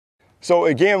So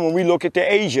again, when we look at the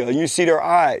Asia and you see their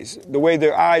eyes, the way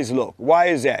their eyes look, why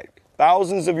is that?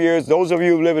 Thousands of years, those of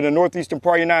you who live in the northeastern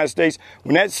part of the United States,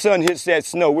 when that sun hits that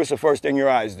snow, what's the first thing your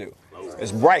eyes do?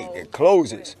 It's bright, it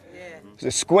closes, it's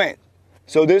a squint.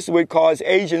 So this would cause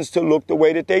Asians to look the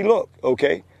way that they look,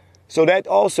 okay? So that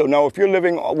also, now if you're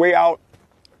living way out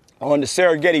on the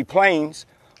Serengeti Plains,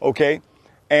 okay,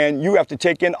 and you have to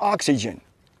take in oxygen.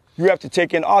 You have to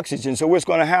take in oxygen. So what's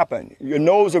going to happen? Your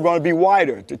nose are going to be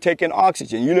wider to take in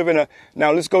oxygen. You live in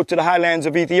now let's go to the highlands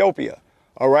of Ethiopia,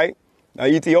 all right? Now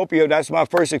Ethiopia, that's my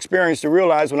first experience to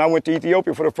realize when I went to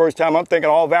Ethiopia for the first time, I'm thinking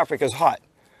all of Africa's hot,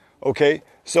 okay?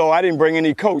 So I didn't bring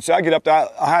any coats. So I get up to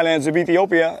the highlands of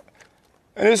Ethiopia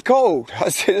and it's cold. I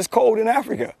said it's cold in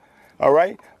Africa, all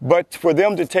right? But for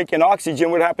them to take in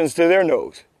oxygen, what happens to their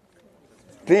nose?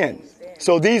 Thin.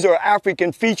 So these are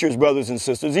African features, brothers and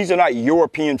sisters. These are not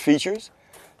European features.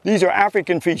 These are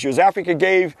African features. Africa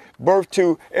gave birth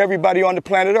to everybody on the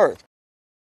planet Earth.